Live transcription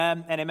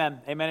And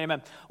amen, amen,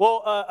 amen.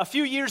 Well, a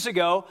few years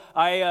ago,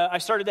 I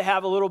started to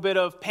have a little bit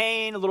of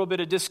pain, a little bit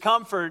of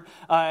discomfort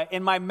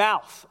in my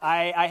mouth.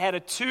 I had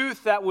a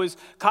tooth that was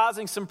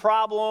causing some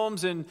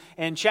problems and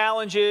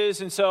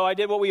challenges, and so I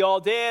did what we all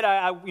did.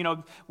 I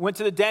went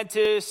to the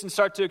dentist and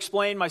started to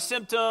explain my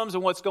symptoms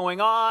and what's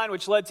going on,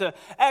 which led to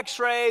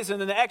X-rays, and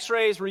then the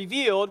X-rays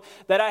revealed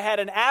that I had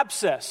an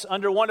abscess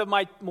under one of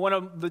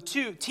the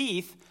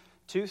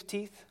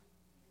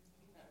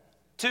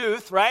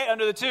tooth, right,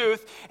 under the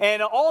tooth,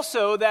 and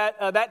also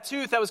that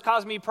tooth that was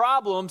causing me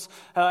problems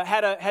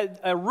had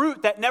a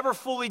root that never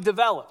fully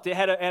developed. It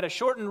had a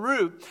shortened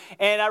root,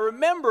 and I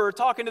remember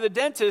talking to the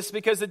dentist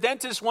because the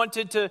dentist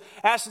wanted to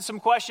ask some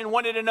question,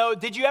 wanted to know,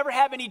 did you ever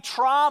have any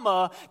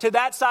trauma to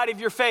that side of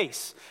your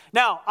face?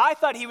 Now, I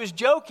thought he was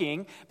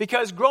joking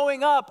because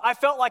growing up, I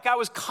felt like I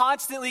was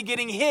constantly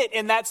getting hit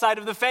in that side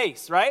of the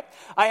face, right?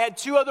 I had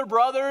two other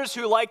brothers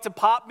who liked to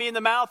pop me in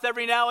the mouth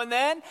every now and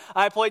then.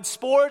 I played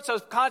sports. I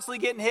was constantly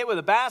getting hit with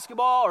a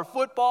basketball or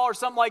football or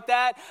something like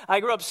that.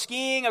 I grew up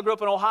skiing. I grew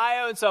up in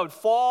Ohio, and so I would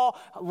fall.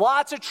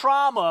 Lots of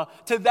trauma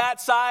to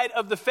that side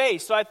of the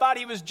face. So I thought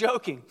he was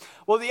joking.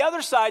 Well, the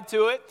other side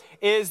to it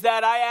is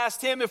that I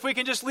asked him if we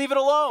can just leave it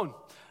alone.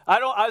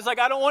 I was like,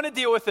 I don't want to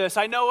deal with this.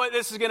 I know what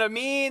this is going to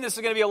mean. This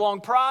is going to be a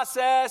long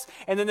process.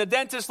 And then the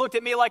dentist looked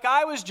at me like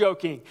I was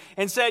joking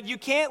and said, you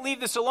can't leave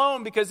this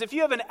alone because if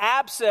you have an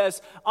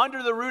abscess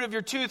under the root of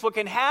your tooth, what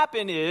can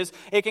happen is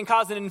it can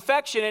cause an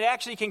infection. It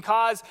actually can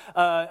cause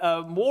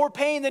more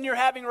pain than you're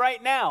having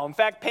right now. In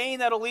fact, pain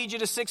that'll lead you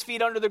to 6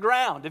 feet under the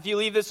ground if you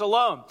leave this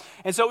alone.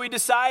 And so we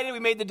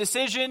made the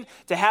decision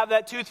to have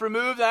that tooth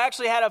removed. I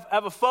actually have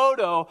a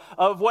photo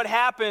of what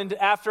happened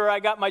after I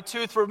got my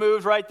tooth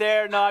removed right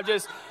there. No,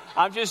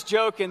 I'm just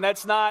joking.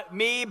 That's not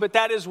me, but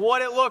that is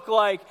what it looked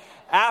like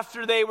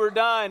after they were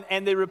done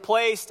and they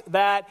replaced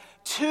that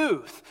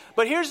tooth.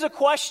 But here's the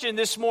question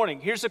this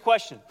morning. Here's the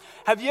question.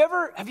 Have you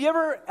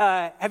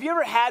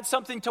ever had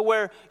something to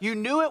where you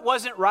knew it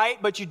wasn't right,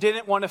 but you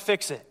didn't want to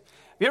fix it?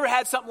 Have you ever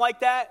had something like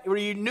that where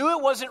you knew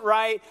it wasn't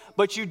right,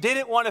 but you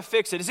didn't want to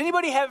fix it? Does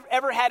anybody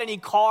ever had any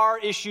car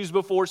issues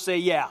before? Say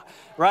yeah,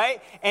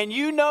 right? And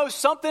you know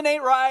something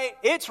ain't right.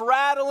 It's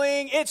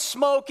rattling. It's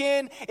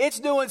smoking.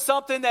 It's doing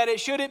something that it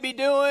shouldn't be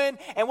doing.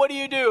 And what do?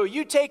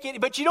 You take it,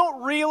 but you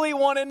don't really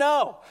want to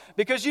know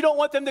because you don't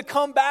want them to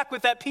come back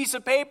with that piece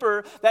of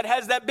paper that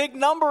has that big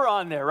number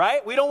on there,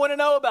 right? We don't want to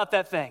know about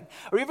that thing.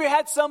 Or have you ever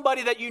had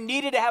somebody that you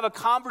needed to have a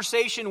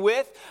conversation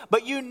with,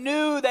 but you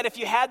knew that if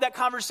you had that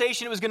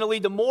conversation, it was going to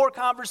lead to more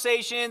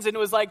conversations, and it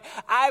was like,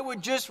 I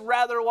would just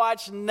rather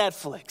watch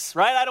Netflix,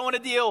 right? I don't want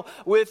to deal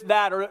with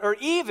that. Or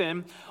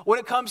even when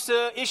it comes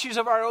to issues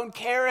of our own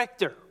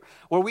character,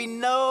 where we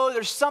know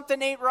there's something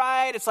ain't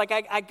right. It's like,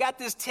 I got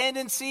this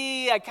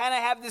tendency, I kind of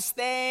have this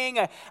thing,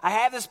 I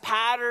have this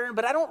pattern,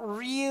 but I don't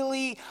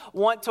really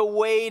want to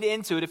wade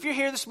into it. If you're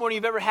here this morning,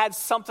 you've ever had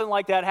something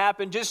like that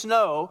happen, just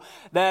know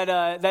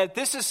that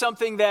this is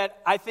something that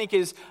I think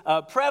is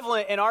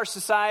prevalent in our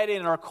society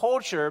and in our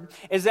culture,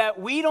 is that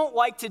we don't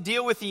like to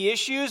deal with the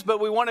issues, but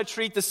we want to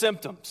treat the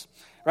symptoms,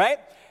 right?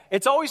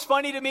 It's always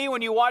funny to me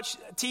when you watch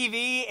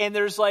TV and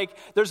there's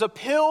a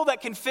pill that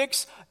can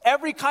fix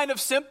every kind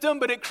of symptom,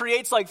 but it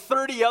creates like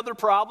 30 other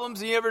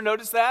problems. You ever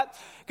notice that?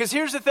 Because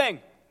here's the thing.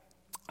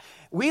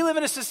 We live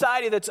in a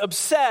society that's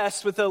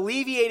obsessed with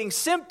alleviating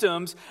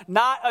symptoms,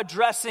 not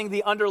addressing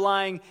the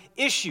underlying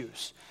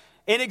issues.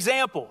 An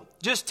example,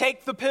 just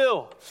take the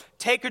pill,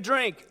 take a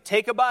drink,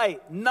 take a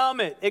bite, numb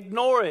it,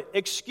 ignore it,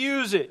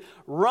 excuse it,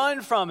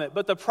 run from it.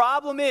 But the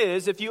problem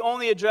is, if you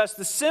only address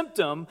the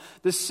symptom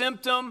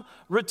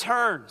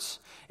returns.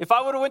 If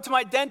I would have went to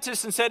my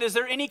dentist and said, is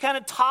there any kind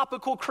of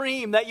topical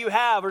cream that you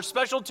have or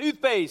special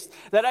toothpaste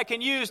that I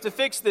can use to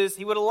fix this,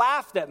 he would have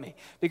laughed at me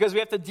because we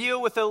have to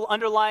deal with the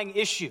underlying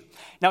issue.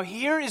 Now,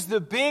 here is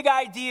the big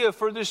idea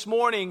for this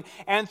morning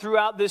and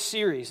throughout this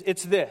series.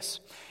 It's this,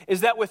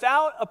 is that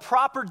without a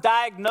proper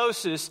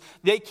diagnosis,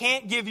 they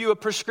can't give you a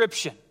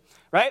prescription,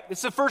 right?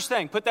 It's the first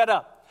thing. Put that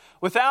up.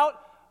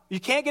 You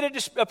can't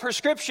get a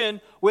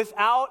prescription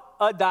without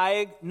a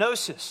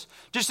diagnosis.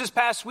 Just this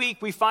past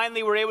week, we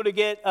finally were able to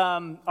get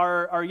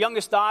our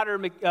youngest daughter,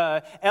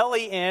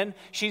 Ellie, in.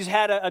 She's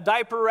had a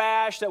diaper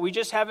rash that we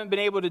just haven't been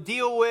able to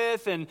deal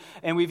with, and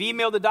we've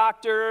emailed the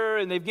doctor,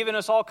 and they've given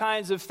us all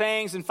kinds of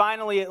things, and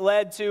finally it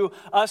led to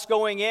us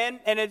going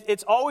in. And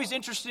it's always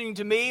interesting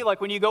to me,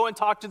 like when you go and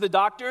talk to the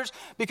doctors,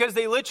 because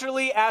they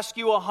literally ask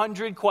you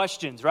 100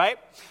 questions, right?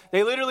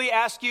 They literally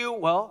ask you,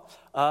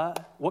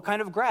 what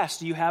kind of grass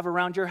do you have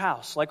around your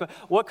house? Like,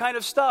 what kind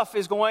of stuff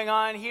is going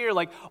on here?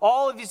 Like,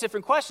 all of these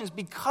different questions,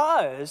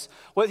 because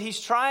what she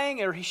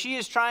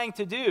is trying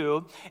to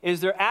do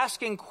is they're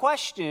asking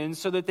questions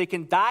so that they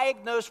can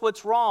diagnose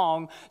what's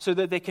wrong, so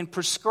that they can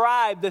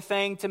prescribe the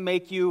thing to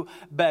make you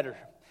better.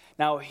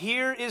 Now,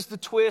 here is the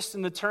twist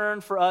and the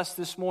turn for us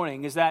this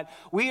morning, is that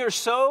we are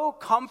so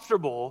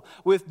comfortable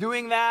with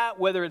doing that,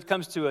 whether it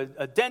comes to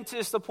a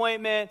dentist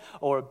appointment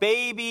or a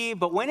baby,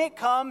 but when it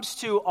comes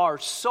to our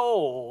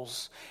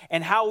souls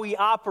and how we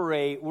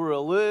operate, we're a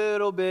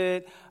little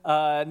bit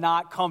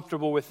not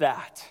comfortable with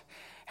that.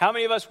 How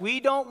many of us,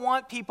 we don't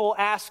want people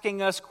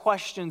asking us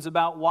questions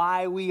about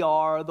why we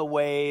are the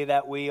way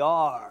that we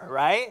are,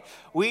 right?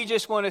 We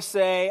just want to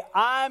say,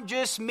 I'm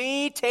just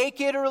me, take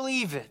it or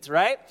leave it,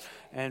 right?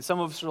 And some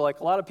of us are like,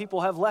 a lot of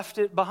people have left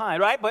it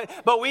behind, right?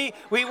 But we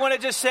want to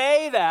just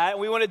say that, and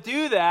we want to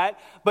do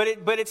that, but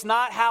it's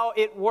not how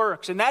it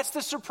works. And that's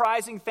the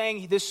surprising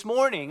thing this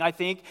morning, I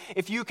think,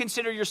 if you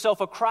consider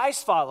yourself a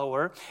Christ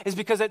follower, is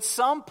because at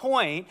some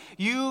point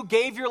you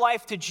gave your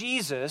life to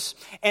Jesus,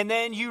 and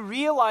then you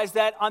realize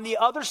that on the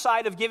other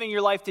side of giving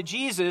your life to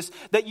Jesus,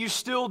 that you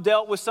still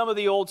dealt with some of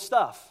the old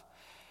stuff.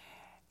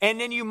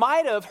 And then you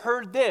might have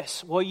heard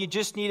this, well, you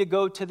just need to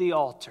go to the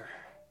altar.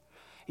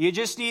 You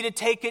just need to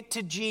take it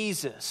to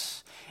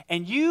Jesus.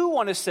 And you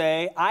want to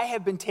say, I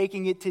have been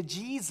taking it to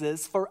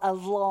Jesus for a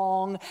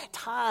long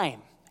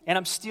time, and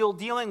I'm still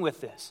dealing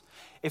with this.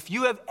 If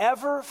you have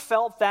ever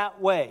felt that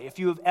way, if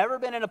you have ever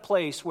been in a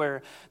place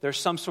where there's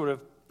some sort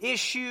of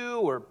issue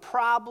or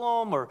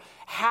problem or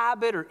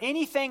habit or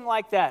anything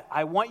like that,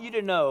 I want you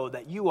to know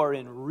that you are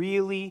in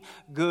really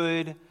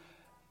good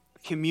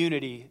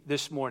community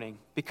this morning.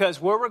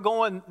 Because where we're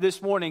going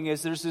this morning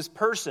is there's this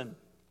person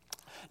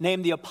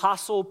named the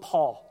Apostle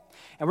Paul.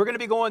 And we're going to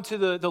be going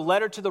to the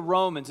letter to the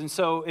Romans. And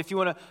so if you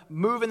want to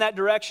move in that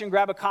direction,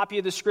 grab a copy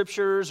of the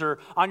scriptures or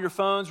on your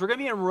phones. We're going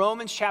to be in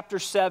Romans chapter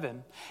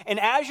 7. And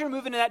as you're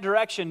moving in that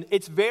direction,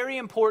 it's very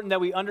important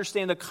that we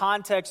understand the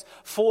context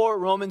for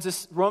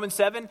Romans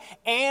 7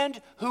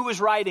 and who is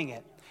writing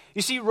it.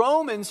 You see,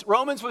 Romans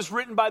was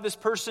written by this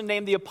person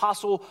named the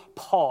Apostle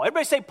Paul.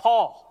 Everybody say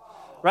Paul.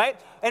 Right?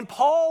 And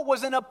Paul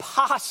was an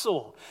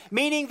apostle,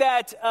 meaning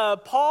that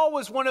Paul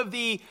was one of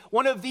the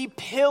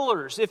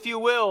pillars, if you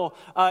will,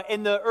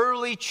 in the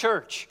early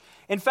church.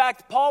 In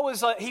fact, Paul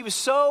was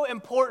so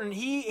important.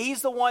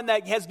 He's the one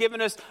that has given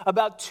us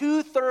about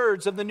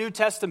 2/3 of the New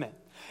Testament.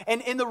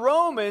 And in the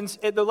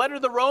letter to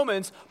the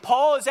Romans,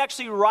 Paul is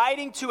actually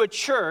writing to a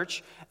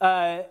church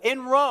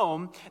in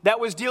Rome that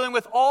was dealing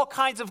with all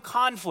kinds of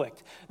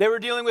conflict. They were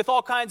dealing with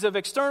all kinds of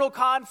external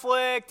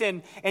conflict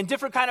and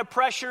different kind of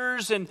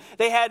pressures, and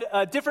they had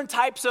different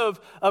types of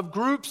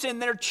groups in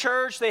their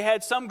church. They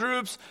had some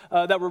groups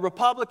that were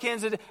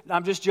Republicans.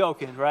 I'm just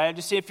joking, right?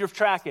 Just see if you're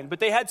tracking. But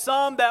they had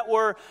some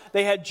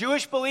they had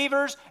Jewish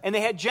believers and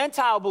they had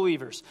Gentile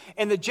believers.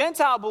 And the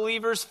Gentile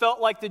believers felt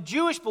like the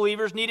Jewish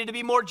believers needed to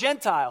be more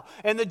Gentile.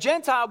 And the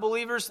Gentile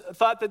believers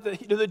thought that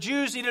the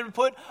Jews needed to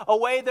put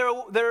away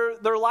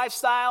their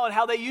lifestyle and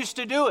how they used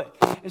to do it.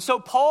 And so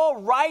Paul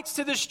writes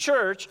to this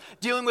church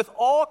dealing with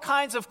all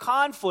kinds of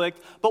conflict.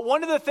 But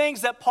one of the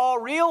things that Paul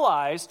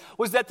realized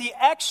was that the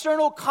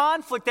external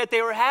conflict that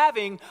they were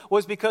having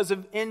was because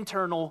of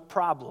internal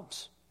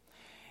problems.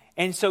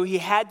 And so he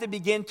had to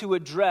begin to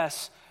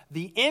address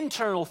the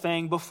internal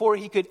thing before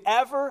he could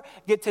ever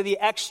get to the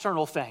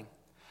external thing.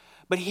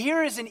 But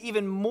here is an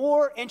even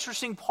more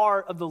interesting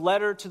part of the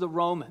letter to the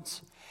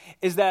Romans,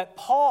 is that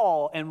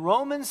Paul in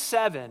Romans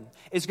 7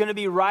 is going to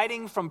be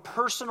writing from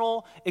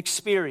personal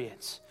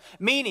experience.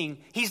 Meaning,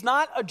 he's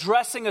not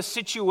addressing a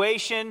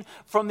situation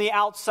from the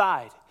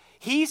outside.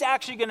 He's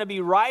actually going to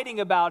be writing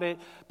about it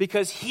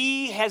because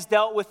he has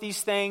dealt with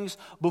these things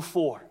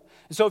before.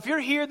 So if you're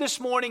here this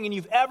morning and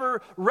you've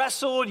ever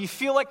wrestled, you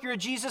feel like you're a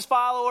Jesus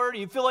follower,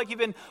 you feel like you've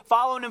been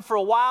following him for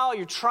a while,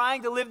 you're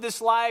trying to live this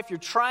life, you're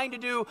trying to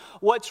do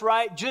what's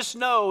right, just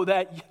know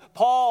that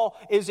Paul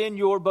is in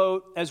your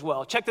boat as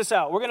well. Check this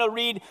out. We're going to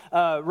read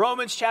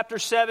Romans chapter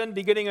 7,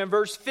 beginning in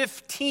verse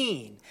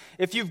 15.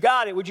 If you've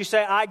got it, would you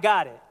say, I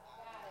got it?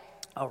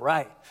 All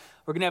right.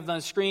 We're going to have it on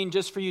the screen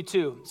just for you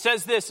too. It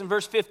says this in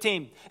verse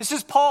 15. This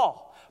is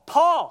Paul.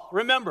 Paul,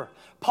 remember,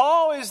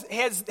 Paul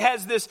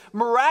has this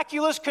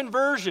miraculous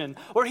conversion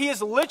where he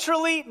has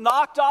literally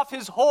knocked off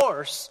his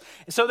horse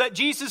so that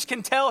Jesus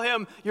can tell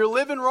him, you're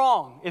living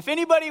wrong. If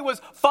anybody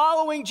was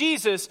following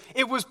Jesus,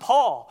 it was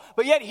Paul.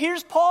 But yet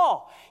here's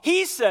Paul.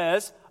 He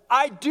says,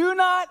 I do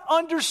not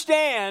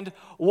understand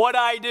what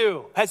I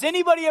do. Has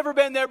anybody ever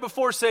been there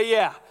before? Say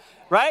yeah.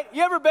 Right?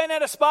 You ever been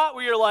at a spot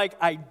where you're like,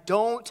 I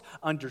don't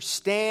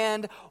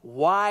understand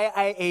why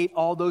I ate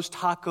all those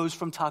tacos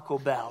from Taco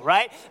Bell,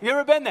 right? You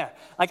ever been there?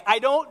 Like, I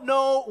don't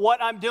know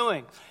what I'm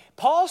doing.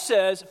 Paul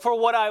says, for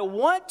what I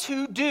want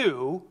to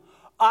do,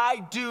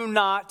 I do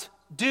not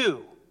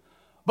do.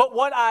 But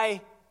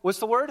what's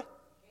the word?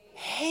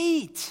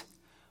 Hate.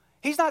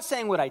 He's not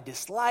saying what I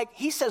dislike.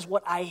 He says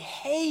what I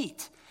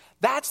hate.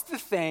 That's the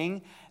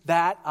thing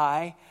that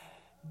I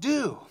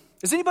do.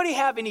 Does anybody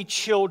have any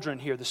children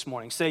here this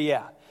morning? Say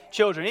yeah.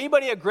 Children.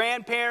 Anybody a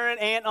grandparent,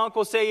 aunt,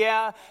 uncle? Say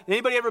yeah.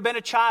 Anybody ever been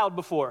a child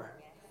before?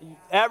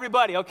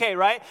 Everybody. Okay,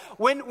 right?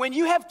 When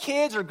you have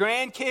kids or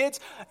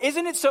grandkids,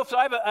 isn't it so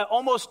I have an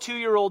almost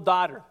 2-year-old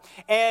daughter.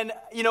 And,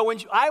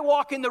 when I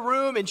walk in the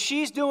room and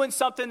she's doing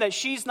something that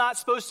she's not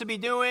supposed to be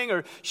doing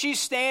or she's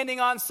standing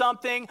on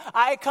something,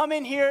 I come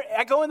in here,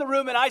 I go in the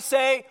room and I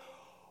say,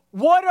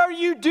 what are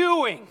you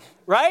doing?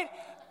 Right?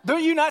 Do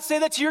you not say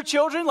that to your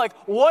children? Like,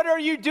 what are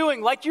you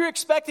doing? Like you're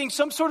expecting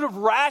some sort of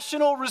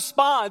rational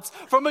response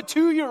from a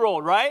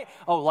 2-year-old, right?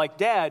 Oh, like,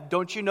 Dad,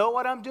 don't you know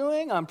what I'm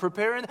doing? I'm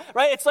preparing,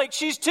 right? It's like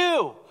she's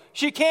 2.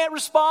 She can't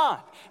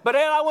respond. But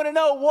I want to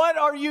know, what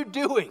are you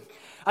doing?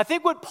 I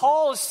think what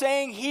Paul is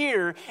saying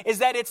here is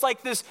that it's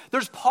like this,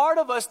 there's part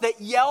of us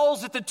that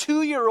yells at the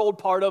 2-year-old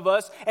part of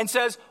us and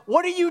says,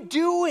 what are you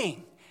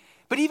doing?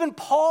 But even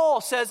Paul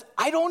says,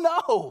 I don't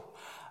know.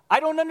 I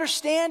don't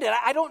understand it.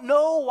 I don't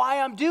know why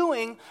I'm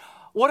doing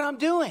what I'm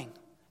doing.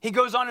 He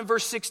goes on in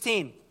verse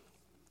 16.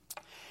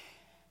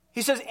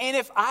 He says, and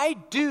if I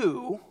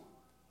do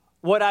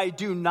what I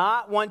do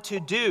not want to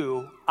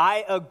do,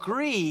 I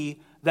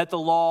agree that the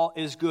law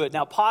is good.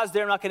 Now pause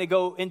there, I'm not going to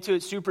go into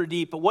it super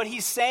deep, but what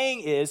he's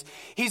saying is,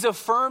 he's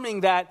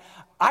affirming that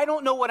I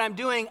don't know what I'm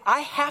doing.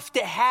 I have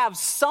to have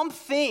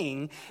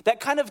something that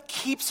kind of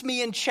keeps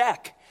me in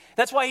check.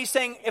 That's why he's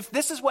saying, if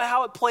this is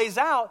how it plays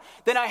out,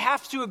 then I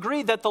have to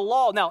agree that the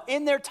law. Now,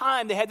 in their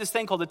time, they had this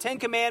thing called the Ten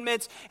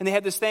Commandments, and they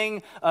had this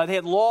thing, they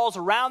had laws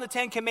around the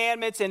Ten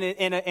Commandments, and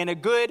a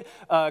good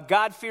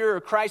God-fearer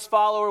or Christ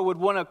follower would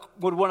want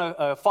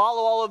to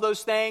follow all of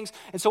those things.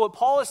 And so what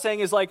Paul is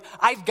saying is like,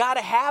 I've got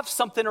to have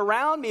something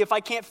around me if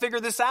I can't figure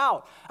this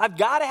out. I've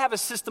got to have a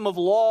system of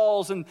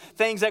laws and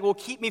things that will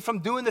keep me from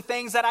doing the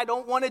things that I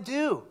don't want to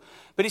do.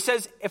 But he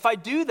says, if I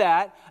do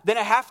that, then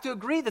I have to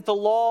agree that the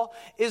law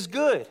is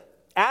good.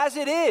 As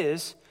it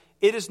is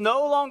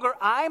no longer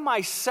I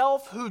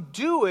myself who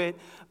do it,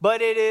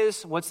 but it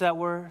is, what's that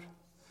word?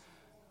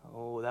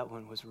 Oh, that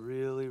one was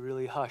really,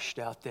 really hushed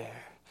out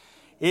there.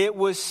 It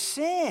was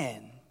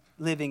sin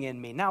living in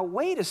me. Now,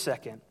 wait a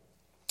second.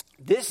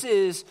 This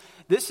is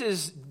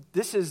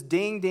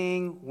ding,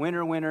 ding,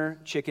 winner, winner,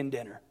 chicken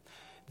dinner.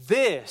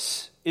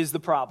 This is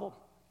the problem.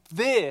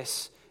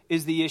 This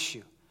is the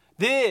issue.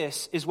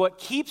 This is what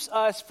keeps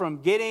us from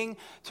getting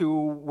to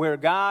where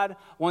God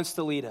wants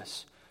to lead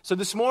us. So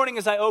this morning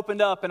as I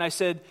opened up and I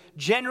said,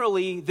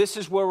 generally, this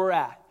is where we're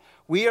at.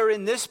 We are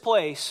in this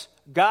place.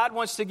 God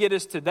wants to get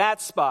us to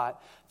that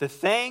spot. The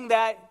thing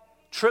that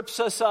trips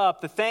us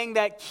up, the thing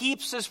that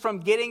keeps us from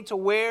getting to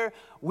where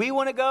we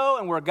want to go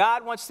and where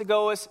God wants to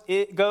go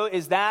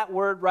is that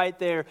word right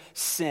there,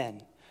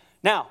 sin.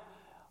 Now,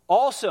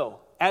 also,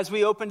 as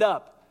we opened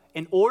up,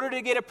 in order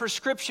to get a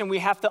prescription, we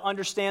have to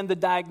understand the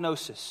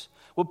diagnosis.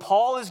 What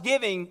Paul is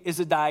giving is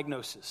a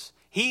diagnosis.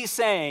 He's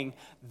saying,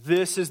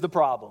 this is the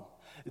problem.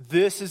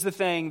 This is the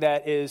thing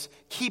that is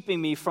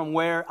keeping me from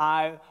where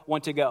I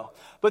want to go.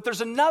 But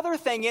there's another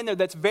thing in there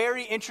that's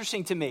very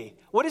interesting to me.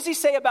 What does he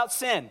say about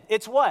sin?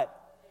 It's what?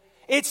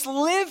 It's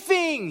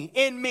living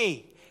in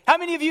me. How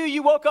many of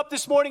you woke up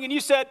this morning and you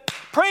said,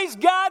 praise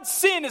God,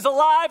 sin is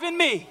alive in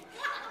me?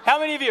 How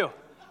many of you?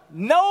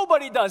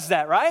 Nobody does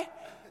that, right?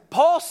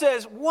 Paul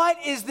says, what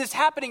is this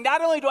happening?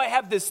 Not only do I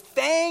have this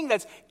thing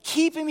that's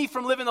keeping me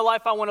from living the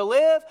life I want to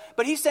live,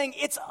 but he's saying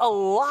it's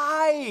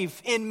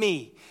alive in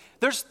me.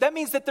 That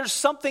means that there's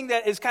something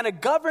that is kind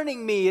of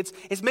governing me.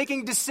 It's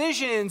making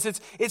decisions.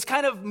 It's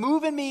kind of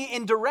moving me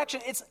in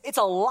direction. It's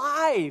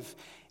alive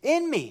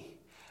in me.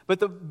 But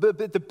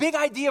the big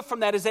idea from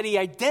that is that he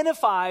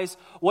identifies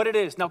what it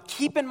is. Now,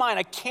 keep in mind,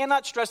 I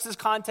cannot stress this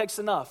context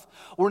enough.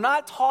 We're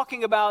not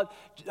talking about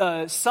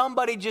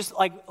somebody just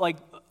like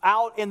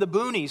out in the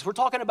boonies. We're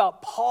talking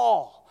about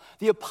Paul,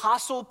 the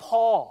Apostle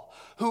Paul,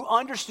 who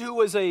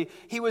understood,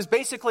 he was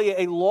basically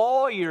a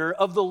lawyer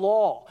of the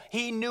law.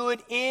 He knew it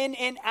in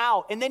and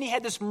out. And then he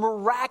had this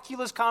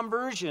miraculous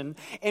conversion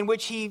in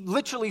which he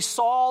literally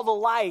saw the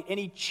light and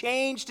he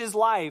changed his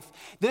life.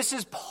 This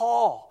is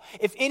Paul.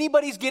 If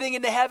anybody's getting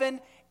into heaven,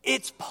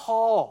 it's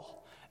Paul.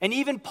 And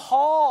even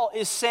Paul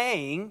is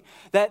saying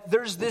that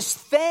there's this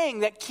thing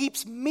that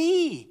keeps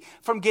me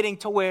from getting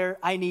to where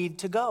I need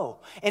to go.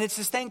 And it's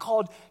this thing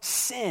called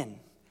sin.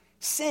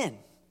 Sin.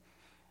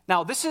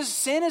 Now,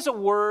 sin is a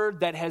word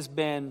that has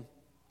been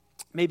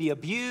maybe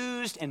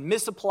abused and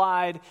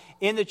misapplied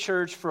in the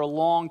church for a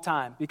long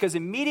time. Because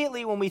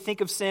immediately when we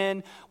think of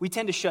sin, we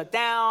tend to shut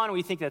down.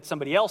 We think that's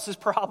somebody else's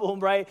problem,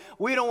 right?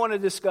 We don't want to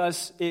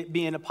discuss it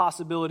being a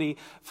possibility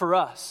for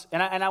us.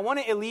 And I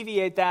want to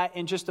alleviate that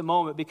in just a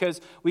moment because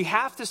we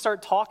have to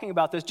start talking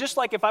about this. Just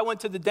like if I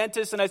went to the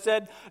dentist and I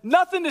said,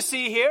 nothing to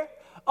see here,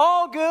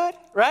 all good,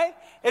 right?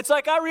 It's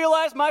like I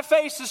realize my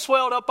face is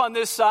swelled up on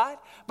this side,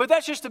 but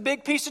that's just a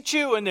big piece of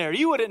chew in there.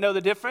 You wouldn't know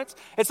the difference.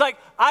 It's like,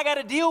 I got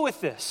to deal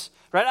with this,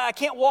 right? I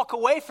can't walk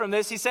away from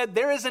this. He said,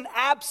 there is an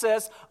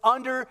abscess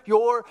under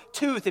your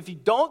tooth. If you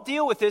don't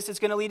deal with this, it's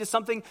going to lead to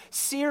something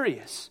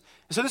serious.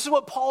 So this is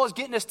what Paul is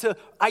getting us to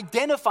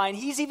identify, and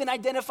he's even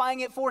identifying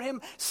it for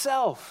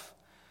himself.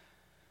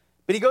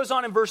 But he goes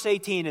on in verse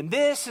 18, and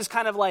this is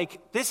kind of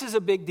like, this is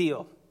a big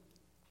deal.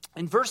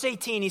 In verse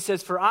 18, he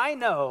says, for I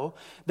know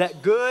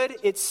that good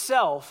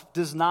itself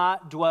does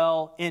not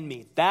dwell in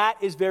me. That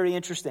is very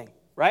interesting,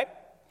 right?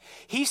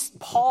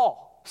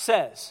 Paul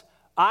says,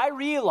 I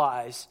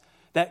realize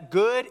that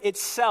good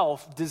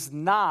itself does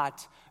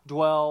not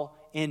dwell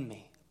in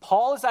me.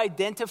 Paul is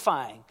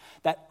identifying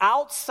that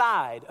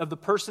outside of the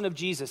person of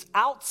Jesus,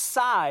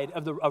 outside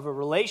of a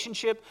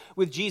relationship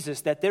with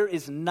Jesus, that there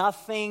is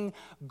nothing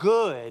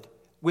good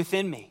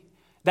within me.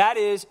 That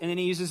is, and then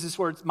he uses this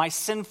word, my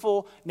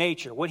sinful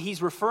nature. What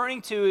he's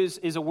referring to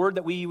is a word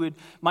that we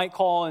might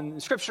call in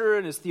Scripture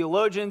and as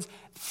theologians,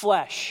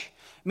 flesh.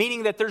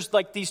 Meaning that there's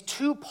like these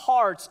two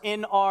parts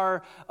in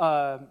our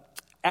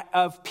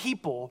of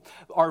people,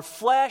 our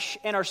flesh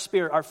and our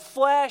spirit. Our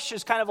flesh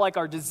is kind of like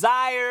our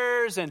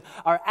desires and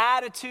our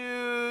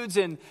attitudes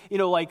and,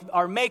 like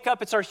our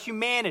makeup. It's our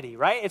humanity,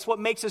 right? It's what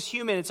makes us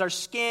human. It's our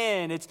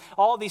skin. It's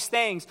all these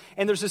things.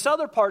 And there's this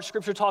other part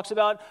Scripture talks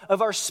about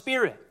of our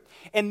spirit.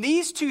 And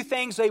these two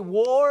things, they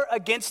war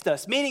against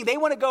us, meaning they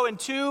want to go in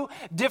two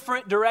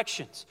different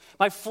directions.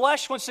 My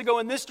flesh wants to go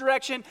in this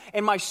direction,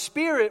 and my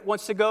spirit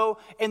wants to go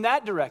in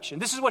that direction.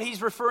 This is what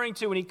he's referring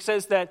to when he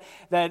says that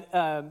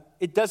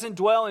it doesn't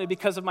dwell in it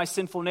because of my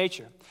sinful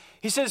nature.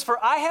 He says,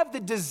 for I have the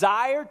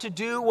desire to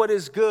do what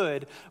is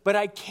good, but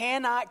I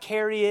cannot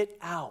carry it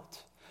out.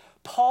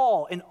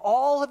 Paul, in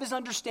all of his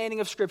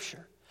understanding of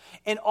Scripture,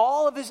 in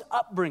all of his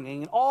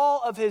upbringing, and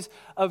all of his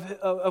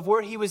of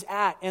where he was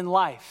at in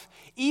life,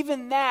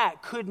 even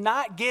that could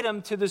not get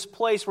him to this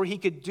place where he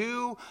could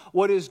do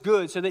what is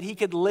good so that he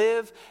could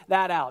live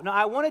that out. Now,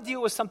 I want to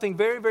deal with something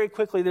very, very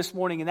quickly this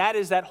morning, and that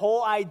is that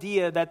whole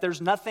idea that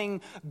there's nothing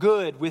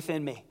good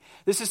within me.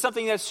 This is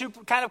something that's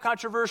super kind of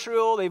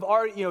controversial. They've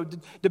already,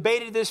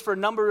 debated this for a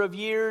number of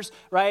years,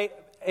 right?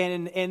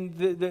 And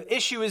the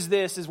issue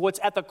is what's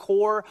at the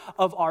core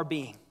of our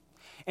being.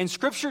 And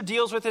Scripture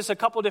deals with this a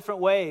couple different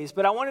ways,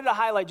 but I wanted to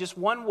highlight just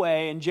one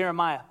way in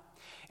Jeremiah.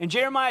 In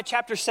Jeremiah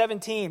chapter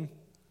 17,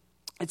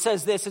 it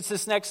says this. It's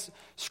this next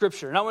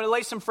Scripture. And I want to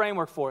lay some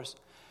framework for us.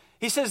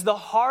 He says, the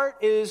heart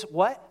is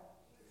what?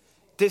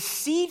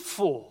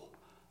 Deceitful.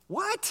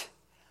 What?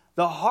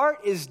 The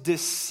heart is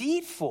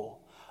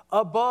deceitful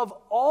above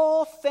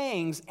all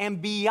things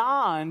and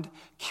beyond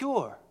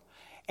cure.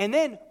 And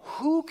then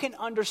who can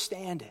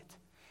understand it?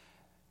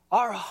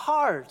 Our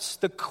hearts,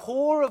 the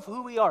core of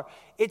who we are,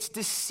 it's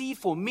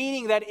deceitful,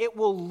 meaning that it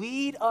will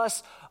lead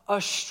us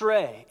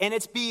astray. And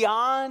it's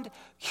beyond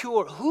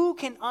cure. Who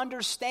can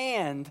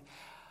understand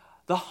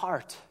the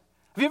heart?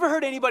 Have you ever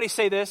heard anybody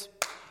say this?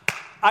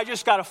 I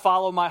just got to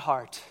follow my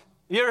heart.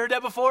 You ever heard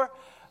that before?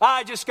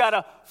 I just got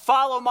to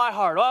follow my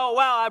heart. Oh,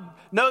 wow, I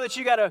know that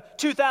you got a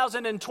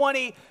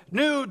 2020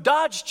 new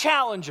Dodge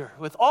Challenger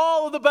with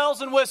all of the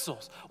bells and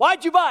whistles.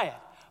 Why'd you buy it?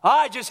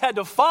 I just had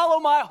to follow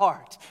my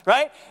heart,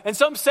 right? And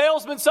some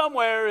salesman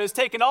somewhere is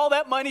taking all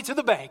that money to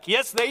the bank.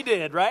 Yes, they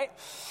did, right?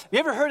 You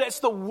ever heard that's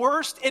the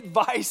worst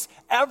advice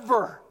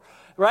ever,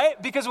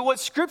 right? Because what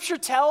Scripture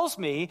tells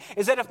me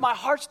is that if my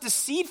heart's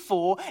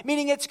deceitful,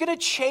 meaning it's going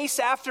to chase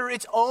after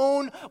its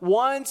own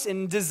wants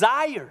and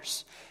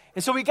desires.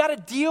 And so we got to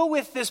deal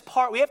with this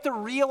part. We have to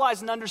realize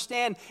and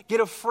understand,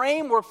 get a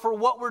framework for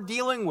what we're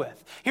dealing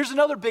with. Here's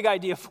another big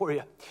idea for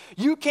you.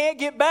 You can't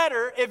get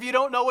better if you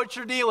don't know what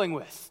you're dealing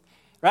with.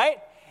 Right?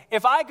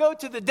 If I go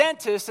to the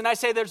dentist and I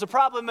say there's a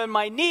problem in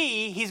my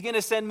knee, he's going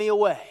to send me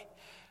away.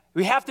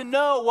 We have to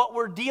know what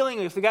we're dealing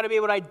with. We've got to be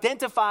able to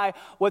identify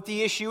what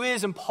the issue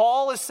is. And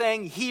Paul is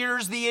saying,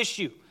 here's the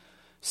issue.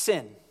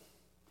 Sin.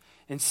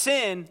 And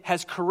sin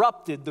has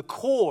corrupted the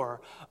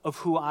core of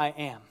who I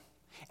am.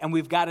 And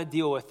we've got to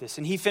deal with this.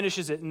 And he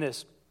finishes it in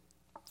this.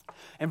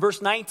 In verse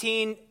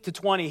 19 to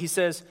 20, he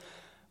says,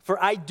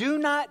 for I do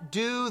not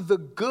do the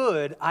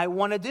good I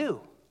want to do,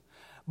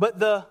 but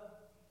the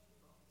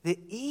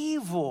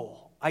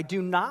evil I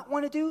do not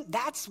want to do,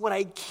 that's what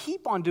I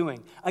keep on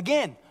doing.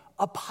 Again,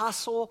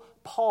 Apostle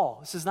Paul.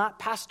 This is not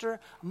Pastor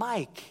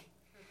Mike.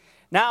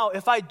 Now,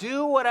 if I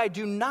do what I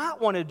do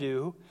not want to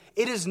do,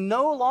 it is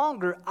no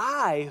longer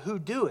I who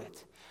do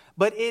it,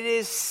 but it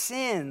is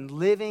sin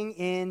living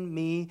in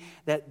me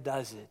that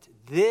does it.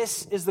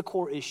 This is the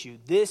core issue.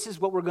 This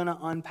is what we're going to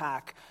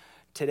unpack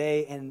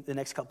today and the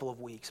next couple of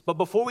weeks. But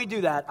before we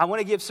do that, I want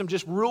to give some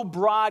just real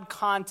broad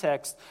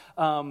context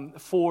of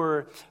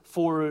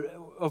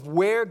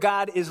where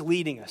God is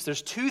leading us.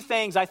 There's two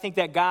things I think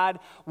that God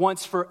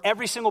wants for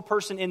every single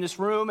person in this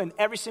room and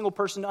every single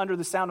person under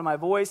the sound of my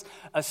voice,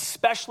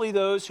 especially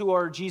those who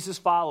are Jesus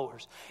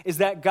followers, is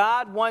that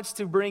God wants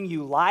to bring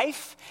you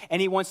life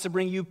and he wants to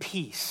bring you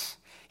peace.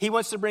 He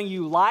wants to bring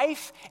you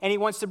life, and he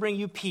wants to bring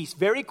you peace.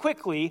 Very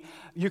quickly,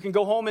 you can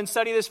go home and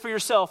study this for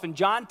yourself. In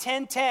John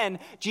 10:10,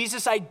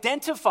 Jesus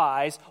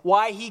identifies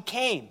why he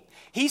came.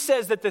 He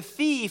says that the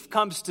thief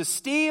comes to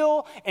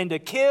steal and to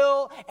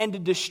kill and to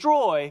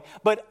destroy,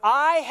 but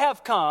I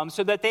have come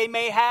so that they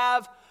may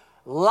have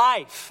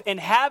life and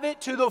have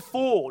it to the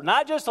full.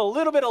 Not just a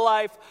little bit of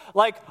life,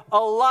 like a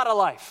lot of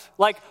life,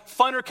 like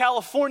Funner,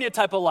 California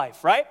type of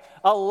life, right?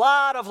 A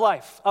lot of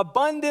life,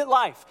 abundant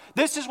life.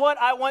 This is what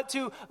I want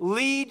to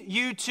lead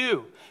you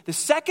to. The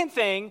second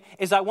thing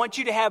is I want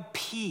you to have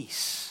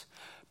peace.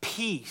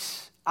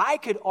 Peace. I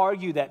could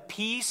argue that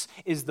peace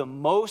is the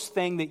most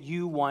thing that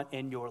you want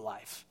in your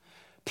life.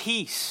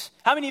 Peace.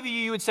 How many of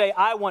you would say,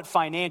 I want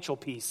financial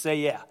peace? Say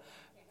yeah.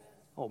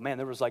 Oh man,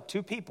 there was like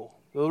two people.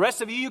 The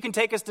rest of you can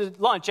take us to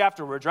lunch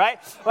afterwards, right?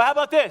 Well, how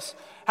about this?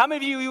 How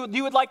many of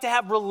you would like to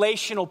have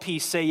relational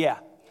peace? Say yeah.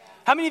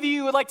 How many of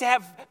you would like to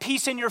have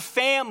peace in your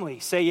family?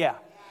 Say yeah.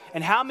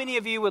 And how many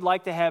of you would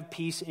like to have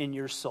peace in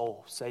your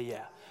soul? Say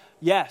yeah.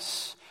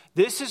 Yes.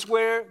 This is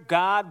where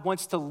God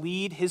wants to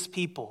lead his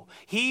people.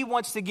 He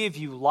wants to give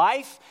you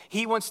life.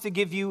 He wants to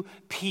give you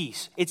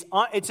peace.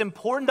 It's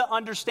important to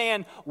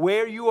understand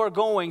where you are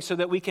going so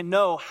that we can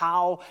know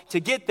how to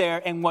get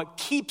there and what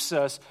keeps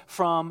us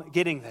from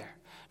getting there.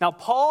 Now,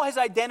 Paul has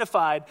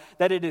identified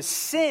that it is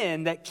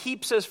sin that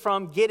keeps us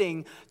from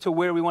getting to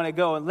where we want to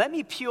go. And let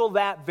me peel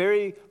that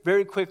very,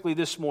 very quickly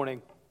this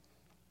morning.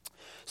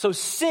 So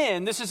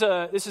sin, this is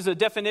a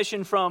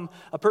definition from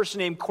a person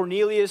named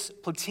Cornelius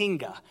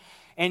Plantinga.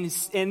 And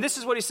this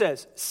is what he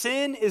says.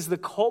 Sin is the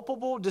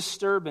culpable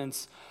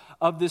disturbance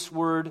of this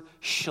word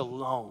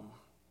shalom.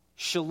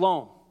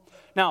 Shalom.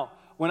 Now,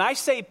 when I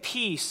say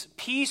peace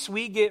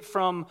we get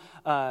from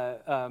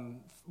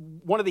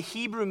one of the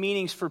Hebrew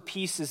meanings for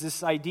peace is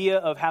this idea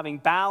of having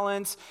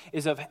balance,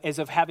 is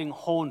of having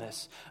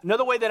wholeness.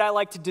 Another way that I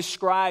like to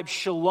describe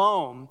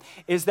shalom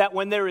is that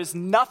when there is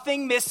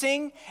nothing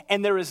missing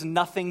and there is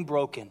nothing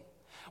broken.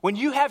 When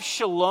you have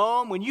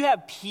shalom, when you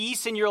have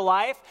peace in your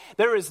life,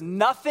 there is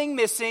nothing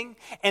missing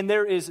and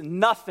there is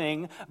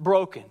nothing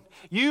broken.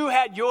 You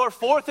had your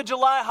 4th of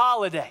July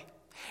holiday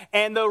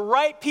and the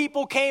right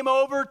people came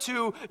over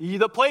to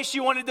the place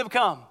you wanted to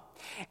come.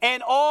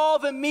 And all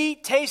the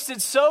meat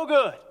tasted so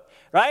good,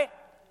 right?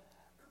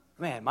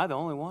 Man, am I the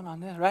only one on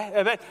this,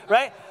 right?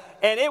 Right?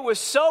 And it was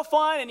so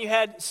fun, and you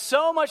had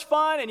so much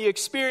fun, and you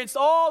experienced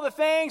all the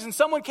things, and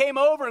someone came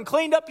over and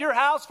cleaned up your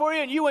house for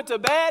you, and you went to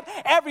bed.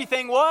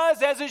 Everything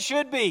was as it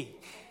should be.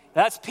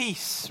 That's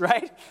peace,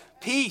 right?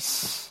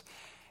 Peace.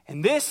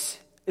 And this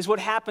is what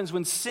happens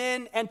when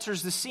sin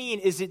enters the scene,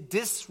 is it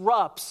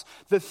disrupts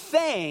the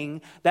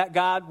thing that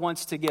God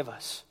wants to give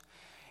us.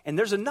 And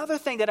there's another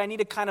thing that I need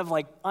to kind of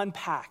like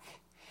unpack.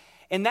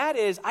 And that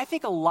is, I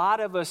think a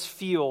lot of us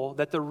feel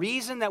that the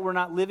reason that we're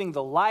not living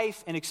the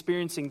life and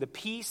experiencing the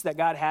peace that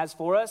God has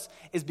for us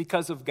is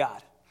because of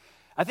God.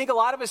 I think a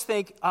lot of us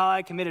think, oh,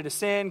 I committed a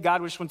sin.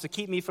 God just wants to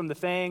keep me from the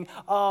thing.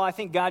 Oh, I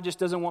think God just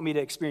doesn't want me to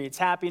experience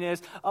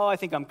happiness. Oh, I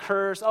think I'm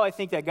cursed. Oh, I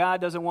think that God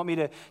doesn't want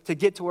me to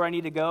get to where I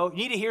need to go.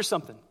 You need to hear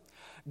something.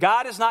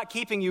 God is not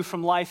keeping you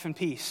from life and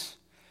peace.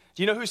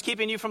 Do you know who's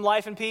keeping you from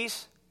life and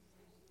peace?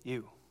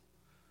 You.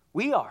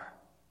 We are.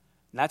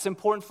 And that's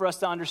important for us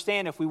to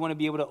understand if we want to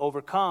be able to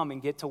overcome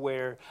and get to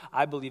where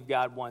I believe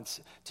God wants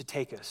to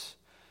take us.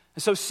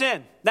 And so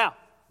sin. Now,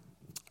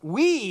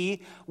 we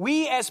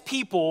as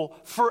people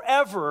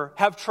forever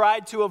have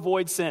tried to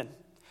avoid sin.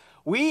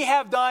 We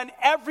have done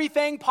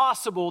everything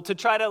possible to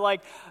try to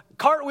like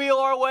cartwheel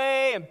our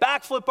way and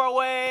backflip our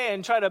way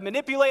and try to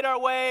manipulate our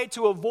way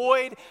to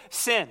avoid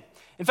sin.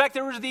 In fact,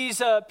 there were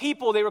these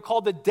people, they were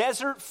called the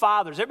Desert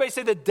Fathers. Everybody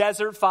say the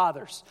Desert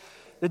Fathers.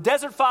 The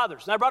Desert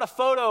Fathers. And I brought a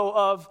photo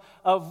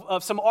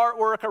of some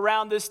artwork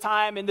around this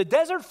time. And the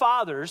Desert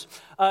Fathers,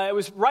 it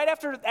was right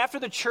after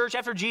the church,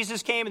 after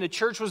Jesus came and the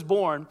church was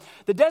born.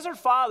 The Desert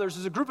Fathers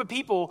is a group of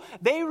people,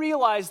 they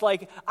realized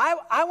like,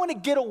 I want to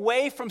get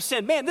away from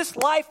sin. Man, this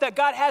life that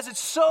God has,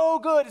 it's so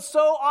good, it's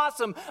so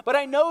awesome. But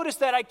I noticed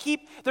that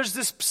there's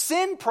this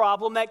sin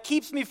problem that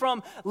keeps me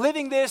from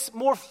living this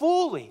more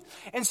fully.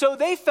 And so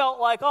they felt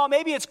like, oh,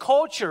 maybe it's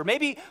culture.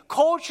 Maybe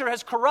culture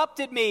has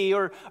corrupted me,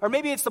 or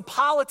maybe it's the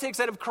politics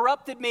that have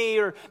corrupted me,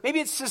 or maybe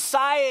it's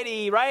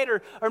society, right?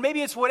 Or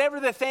maybe it's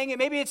whatever the thing, and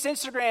maybe it's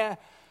Instagram.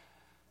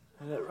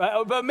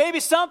 Right? But maybe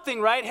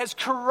something, right, has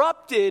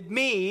corrupted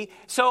me.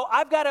 So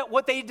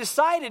what they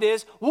decided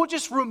is, we'll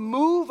just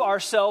remove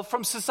ourselves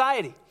from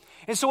society.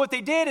 And so what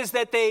they did is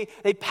that they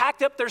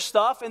packed up their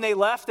stuff and they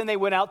left and they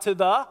went out to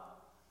the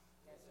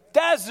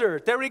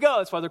desert. There we go.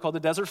 That's why they're called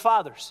the Desert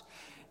Fathers.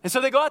 And so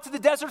they go out to the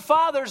Desert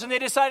Fathers and they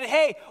decided,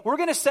 hey, we're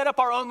going to set up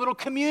our own little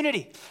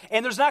community.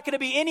 And there's not going to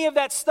be any of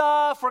that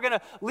stuff. We're going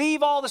to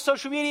leave all the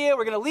social media.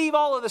 We're going to leave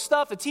all of the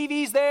stuff. The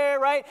TV's there,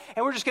 right?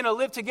 And we're just going to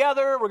live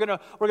together. We're going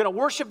to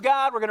worship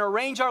God. We're going to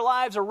arrange our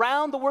lives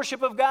around the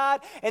worship of God.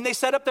 And they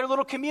set up their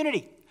little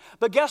community.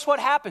 But guess what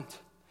happened?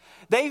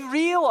 They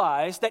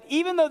realized that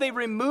even though they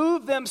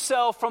removed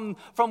themselves from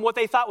what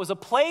they thought was a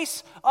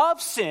place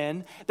of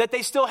sin, that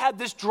they still had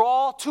this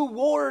draw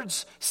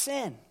towards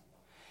sin.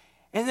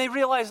 And they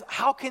realized,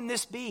 how can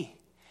this be?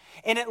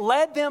 And it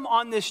led them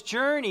on this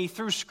journey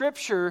through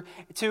Scripture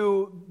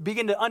to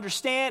begin to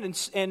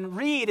understand and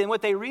read. And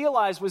what they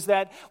realized was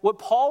that what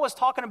Paul was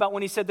talking about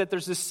when he said that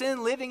there's a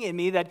sin living in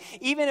me, that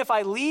even if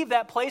I leave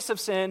that place of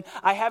sin,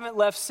 I haven't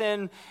left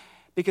sin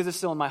because it's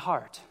still in my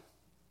heart.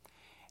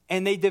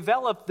 And they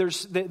developed,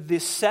 there's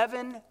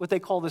what they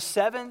call the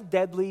 7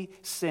 deadly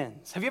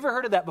sins. Have you ever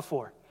heard of that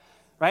before?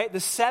 Right?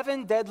 The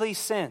 7 deadly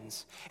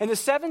sins. And the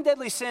 7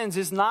 deadly sins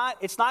it's not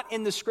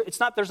in the script,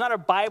 there's not a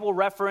Bible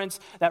reference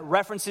that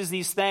references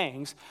these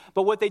things.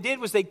 But what they did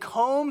was they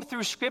combed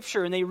through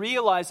Scripture and they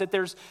realized that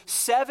there's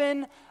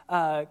 7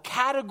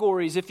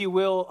 categories, if you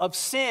will, of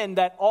sin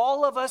that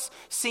all of us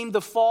seem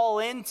to fall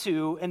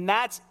into. And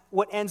that's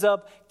what ends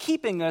up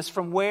keeping us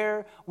from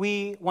where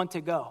we want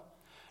to go.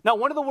 Now,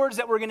 one of the words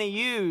that we're going to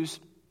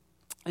use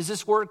is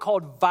this word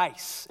called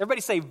vice.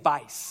 Everybody say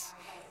vice.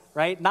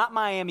 Right? Not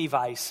Miami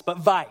Vice, but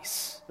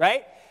vice,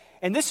 right?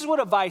 And this is what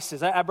a vice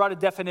is. I brought a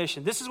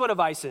definition. This is what a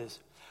vice is.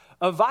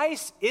 A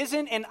vice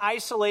isn't an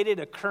isolated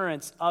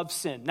occurrence of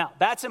sin. Now,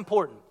 that's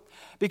important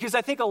because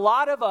I think a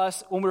lot of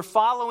us, when we're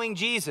following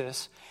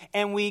Jesus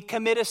and we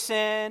commit a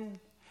sin,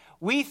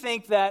 we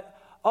think that,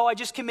 oh, I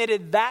just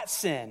committed that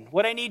sin.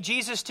 What I need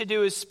Jesus to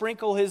do is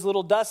sprinkle his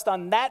little dust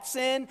on that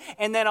sin,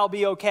 and then I'll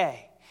be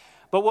okay.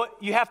 But what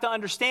you have to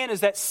understand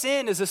is that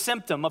sin is a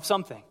symptom of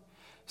something.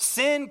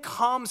 Sin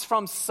comes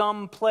from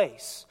some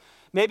place.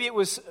 Maybe it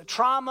was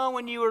trauma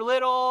when you were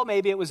little.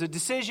 Maybe it was a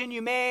decision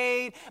you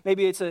made.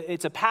 Maybe it's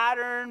a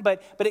pattern.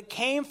 But it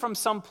came from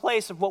some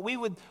place of what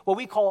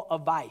we call a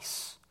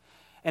vice.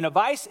 And a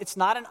vice, it's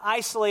not an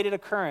isolated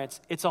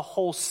occurrence. It's a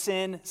whole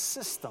sin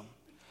system.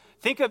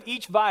 Think of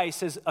each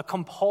vice as a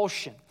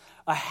compulsion,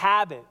 a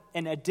habit,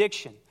 an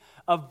addiction.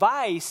 A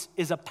vice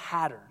is a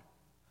pattern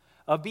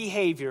of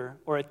behavior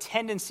or a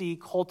tendency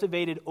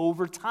cultivated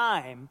over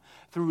time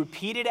through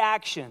repeated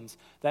actions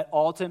that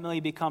ultimately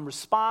become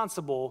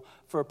responsible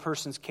for a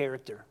person's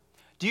character.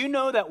 Do you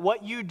know that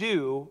what you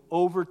do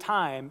over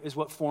time is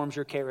what forms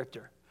your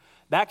character?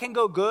 That can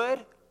go good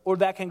or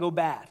that can go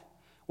bad.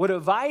 What a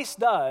vice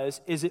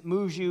does is it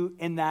moves you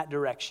in that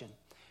direction.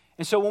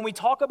 And so when we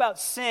talk about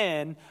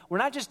sin, we're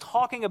not just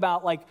talking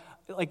about like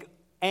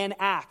an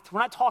act.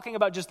 We're not talking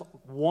about just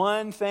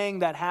one thing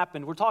that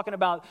happened. We're talking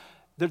about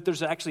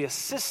there's actually a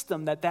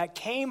system that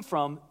came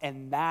from,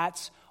 and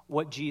that's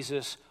what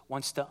Jesus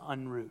wants to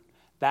unroot.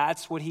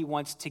 That's what he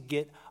wants to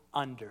get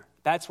under.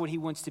 That's what he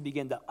wants to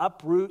begin to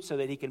uproot so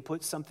that he can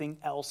put something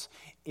else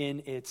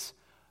in its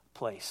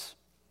place.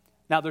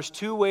 Now, there's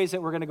two ways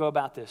that we're going to go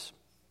about this.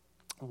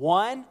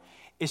 One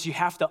is you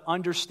have to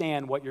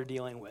understand what you're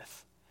dealing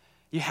with.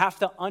 You have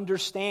to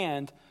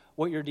understand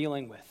what you're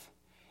dealing with.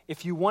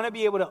 If you want to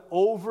be able to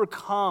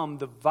overcome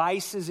the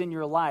vices in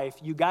your life,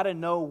 you got to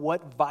know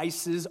what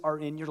vices are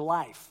in your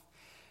life.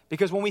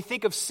 Because when we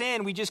think of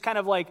sin, we just kind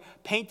of like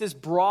paint this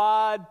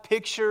broad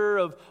picture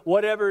of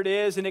whatever it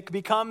is, and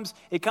it comes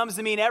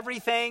to mean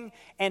everything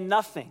and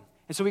nothing.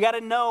 And so we got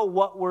to know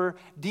what we're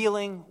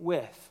dealing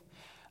with.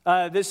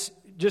 This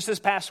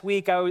past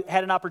week, I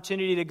had an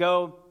opportunity to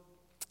go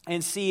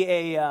and see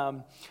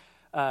a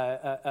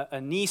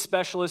knee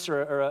specialist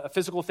or a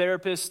physical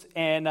therapist.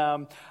 And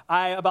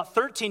about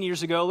 13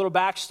 years ago, a little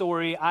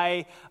backstory,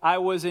 I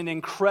was an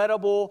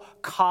incredible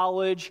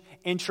college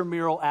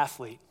intramural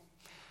athlete.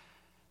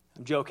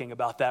 I'm joking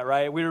about that,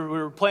 right? We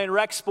were playing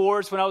rec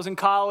sports when I was in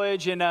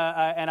college, and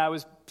I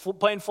was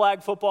playing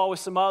flag football with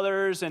some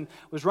others and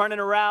was running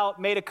a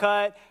route, made a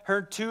cut,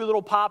 heard two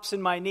little pops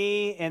in my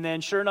knee, and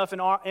then sure enough, an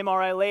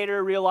MRI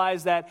later,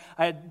 realized that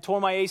I had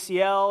torn my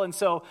ACL, and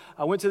so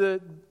I went to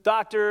the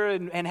doctor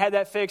and had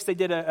that fixed. They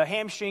did a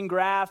hamstring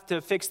graft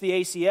to fix the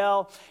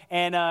ACL,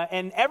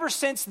 and ever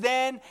since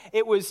then,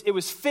 it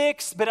was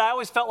fixed, but I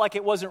always felt like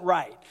it wasn't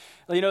right.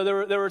 You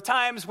know, there were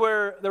times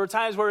where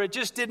it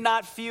just did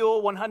not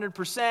feel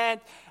 100%,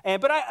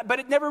 but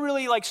it never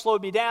really like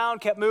slowed me down,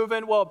 kept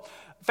moving. Well,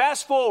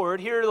 fast forward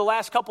here to the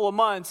last couple of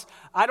months,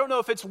 I don't know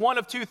if it's one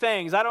of two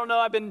things. I don't know.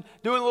 I've been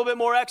doing a little bit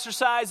more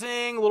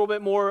exercising, a little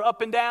bit more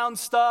up and down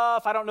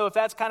stuff. I don't know if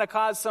that's kind of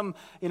caused some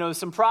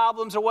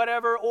problems or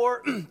whatever,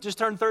 or just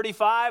turned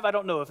 35. I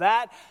don't know if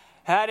that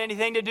had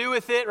anything to do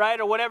with it, right,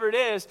 or whatever it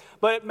is,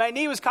 but my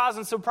knee was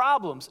causing some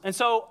problems. And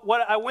so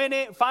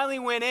finally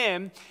went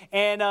in,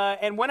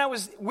 and when I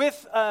was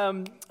with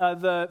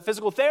the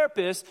physical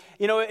therapist,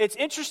 it's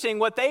interesting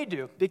what they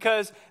do,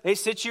 because they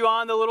sit you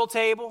on the little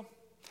table,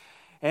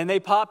 and they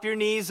pop your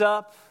knees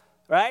up,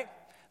 right?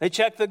 They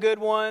check the good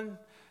one,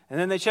 and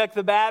then they check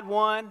the bad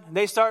one.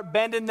 They start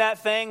bending that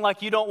thing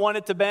like you don't want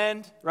it to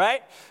bend,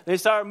 right? They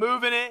start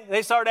moving it.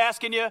 They start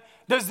asking you,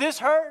 does this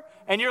hurt?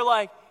 And you're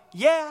like,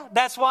 yeah,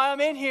 that's why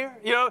I'm in here,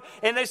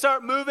 and they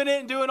start moving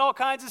it and doing all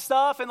kinds of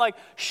stuff. And like,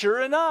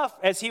 sure enough,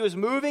 as he was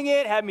moving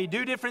it, had me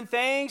do different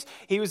things,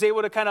 he was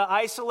able to kind of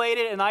isolate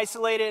it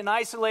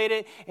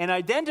and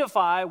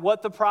identify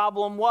what the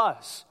problem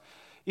was.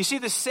 You see,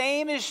 the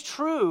same is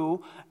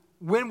true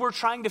when we're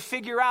trying to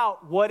figure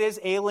out what is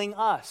ailing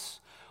us.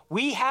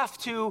 We have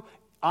to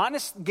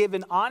give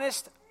an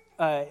honest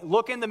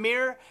look in the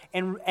mirror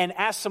and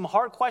ask some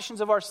hard questions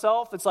of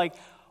ourselves. It's like,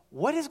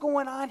 what is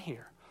going on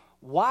here?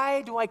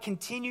 Why do I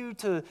continue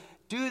to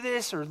do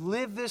this or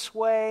live this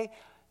way?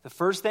 The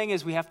first thing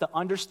is we have to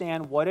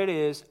understand what it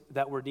is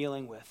that we're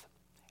dealing with.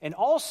 And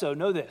also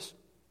know this,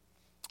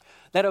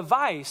 that a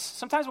vice,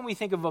 sometimes when we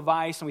think of a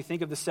vice and we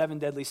think of the 7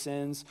 deadly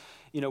sins,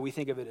 we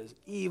think of it as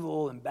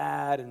evil and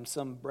bad and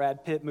some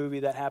Brad Pitt movie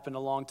that happened a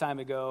long time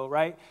ago,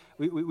 right?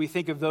 We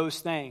think of those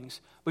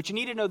things. But you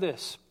need to know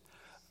this,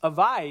 a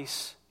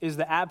vice is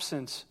the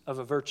absence of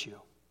a virtue.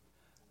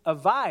 A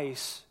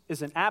vice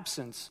is an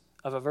absence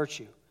of a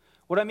virtue.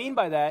 What I mean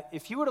by that,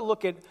 if you were to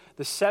look at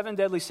the 7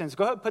 deadly sins,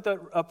 go ahead and put that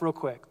up real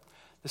quick.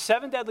 The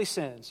 7 deadly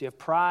sins, you have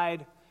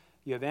pride,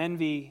 you have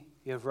envy,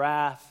 you have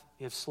wrath,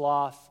 you have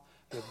sloth,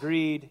 you have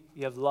greed,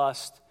 you have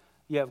lust,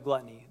 you have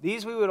gluttony.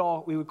 These we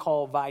would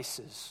call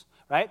vices,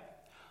 right?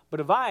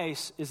 But a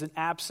vice is an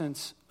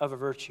absence of a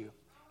virtue.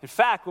 In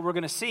fact, what we're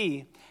going to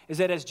see is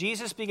that as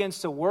Jesus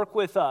begins to work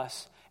with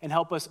us and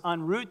help us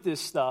unroot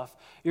this stuff,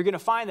 you're going to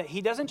find that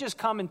he doesn't just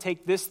come and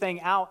take this thing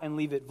out and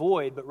leave it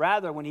void, but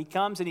rather when he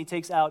comes and he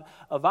takes out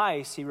a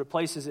vice, he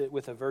replaces it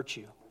with a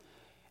virtue.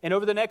 And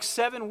over the next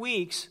 7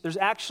 weeks,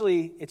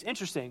 it's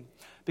interesting,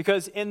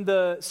 because in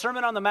the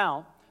Sermon on the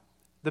Mount,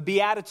 in the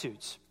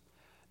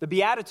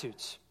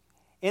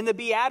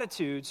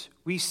Beatitudes,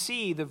 we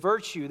see the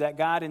virtue that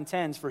God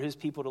intends for his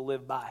people to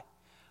live by.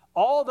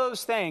 All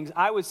those things,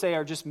 I would say,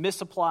 are just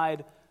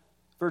misapplied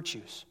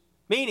virtues.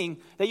 Meaning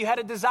that you had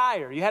a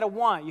desire, you had a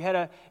want, you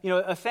had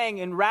a thing,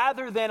 and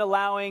rather than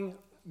allowing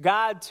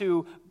God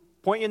to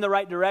point you in the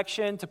right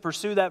direction to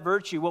pursue that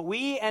virtue, what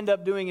we end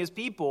up doing as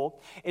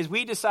people is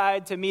we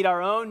decide to meet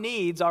our own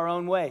needs our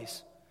own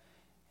ways.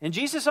 And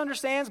Jesus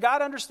understands,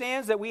 God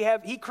understands that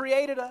he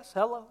created us,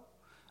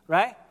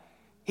 right?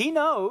 He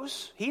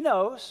knows,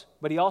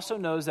 but he also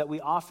knows that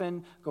we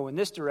often go in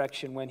this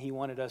direction when he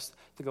wanted us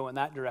to go in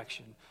that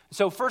direction.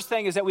 So first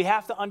thing is that we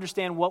have to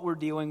understand what we're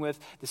dealing with.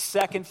 The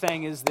second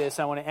thing is this,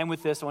 I want to end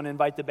with this, I want to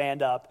invite the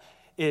band up,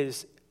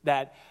 is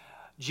that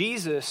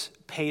Jesus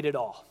paid it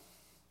all.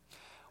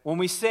 When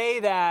we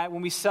say that,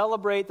 when we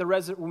celebrate the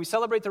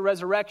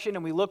resurrection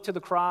and we look to the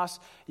cross,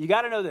 you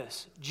got to know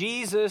this.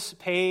 Jesus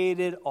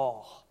paid it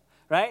all,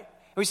 right?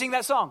 And we sing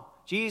that song,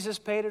 Jesus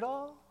paid it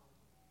all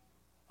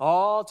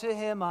to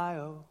him I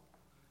owe.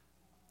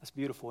 That's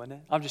beautiful, isn't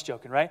it? I'm just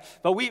joking, right?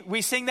 But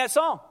we sing that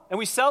song and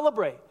we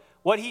celebrate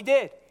what he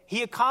did.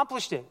 He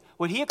accomplished it.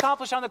 What he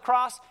accomplished on the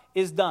cross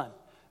is done.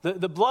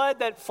 The blood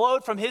that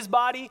flowed from his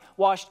body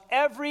washed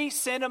every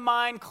sin of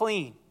mine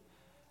clean.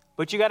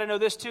 But you got to know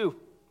this too,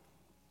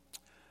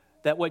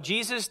 that what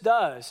Jesus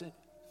does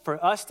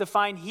for us to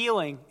find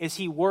healing is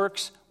he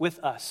works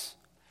with us.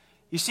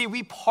 You see,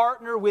 we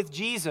partner with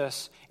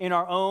Jesus in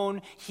our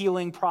own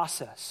healing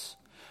process.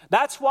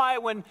 That's why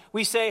when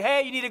we say,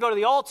 hey, you need to go to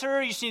the altar,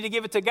 you just need to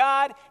give it to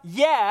God.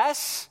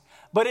 Yes,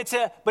 but it's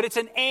an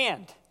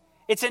and.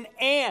 It's an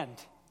and.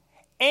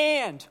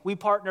 And we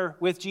partner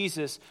with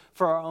Jesus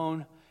for our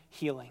own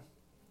healing.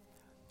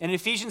 And in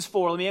Ephesians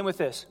 4, let me end with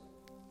this.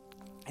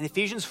 In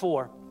Ephesians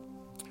 4,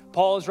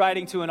 Paul is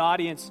writing to an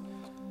audience,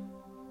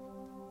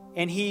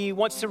 and he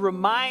wants to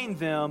remind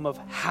them of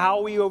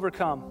how we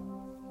overcome.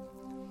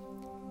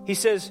 He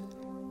says,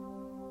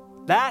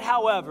 that,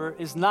 however,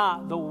 is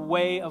not the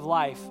way of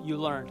life you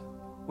learned.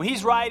 When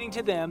he's writing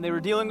to them, they were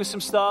dealing with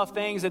some stuff,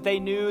 things that they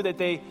knew that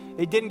they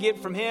didn't get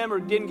from him or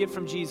didn't get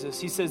from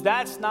Jesus. He says,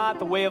 that's not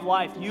the way of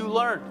life you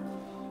learned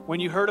when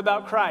you heard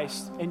about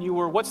Christ and you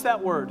were, what's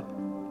that word?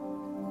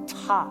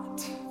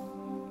 Taught.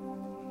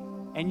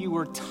 And you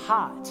were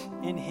taught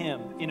in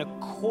him in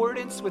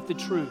accordance with the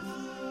truth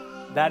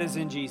that is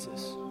in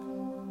Jesus.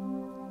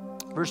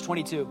 Verse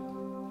 22.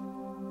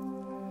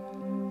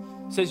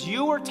 It says,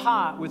 you were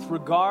taught with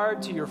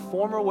regard to your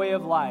former way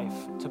of life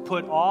to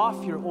put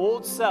off your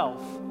old self,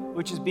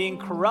 which is being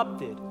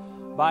corrupted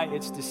by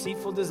its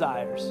deceitful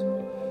desires,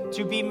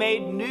 to be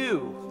made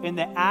new in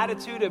the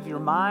attitude of your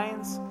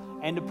minds,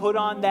 and to put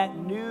on that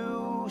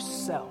new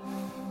self.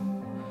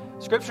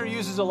 Scripture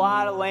uses a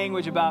lot of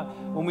language about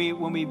when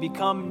we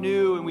become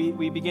new and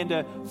we begin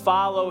to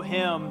follow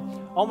him,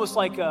 almost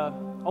like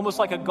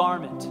a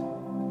garment.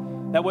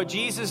 That what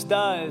Jesus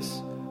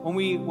does when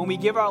we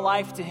give our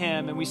life to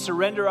him and we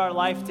surrender our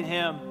life to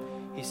him,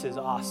 he says,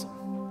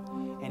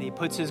 awesome. And he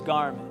puts his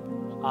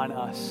garment on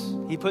us.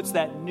 He puts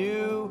that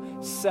new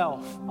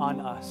self on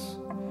us.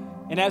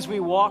 And as we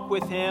walk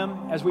with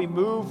him, as we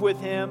move with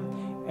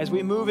him, as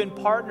we move in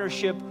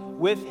partnership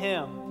with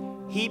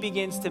him, he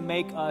begins to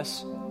make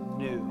us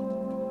new.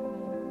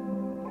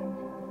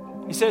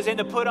 He says, and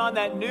to put on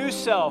that new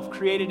self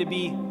created to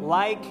be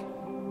like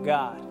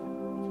God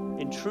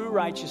in true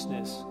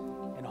righteousness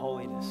and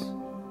holiness.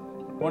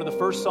 One of the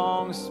first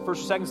or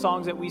second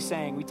songs that we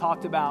sang, we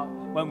talked about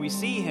when we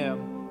see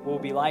him, we'll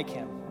be like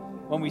him.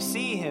 When we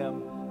see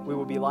him, we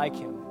will be like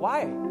him.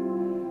 Why?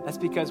 That's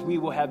because we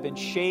will have been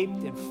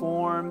shaped and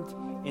formed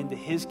into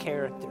his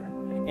character,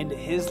 into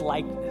his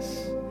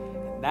likeness.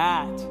 And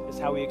that is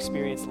how we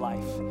experience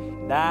life.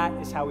 That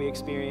is how we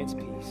experience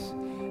peace.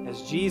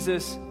 As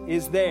Jesus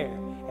is there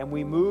and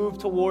we move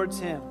towards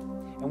him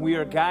and we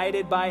are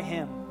guided by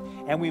him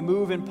and we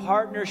move in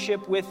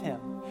partnership with him,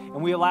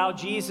 and we allow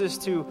Jesus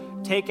to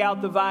take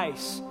out the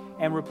vice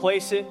and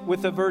replace it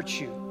with a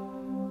virtue,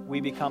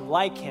 we become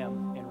like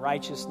him in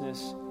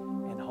righteousness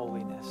and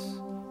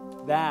holiness.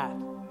 That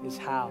is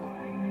how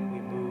we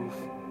move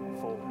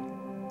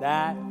forward.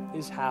 That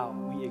is how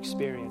we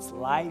experience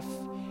life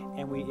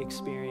and we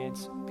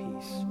experience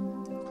peace.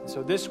 And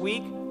so this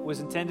week was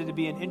intended to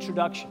be an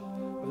introduction.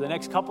 Over the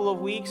next couple of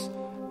weeks,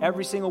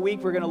 every single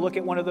week, we're going to look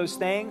at one of those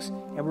things,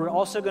 and we're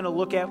also going to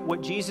look at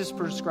what Jesus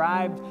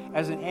prescribed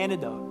as an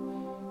antidote.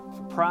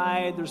 For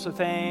pride, there's a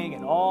thing,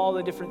 and all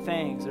the different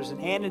things. There's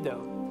an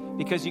antidote,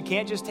 because you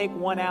can't just take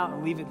one out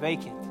and leave it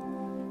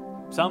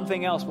vacant.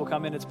 Something else will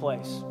come in its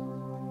place.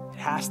 It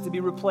has to be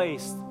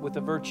replaced with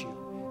a virtue.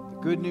 The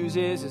good news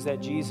is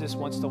that Jesus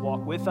wants to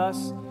walk with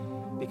us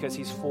because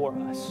he's for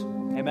us.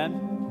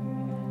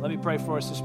 Amen? Let me pray for us this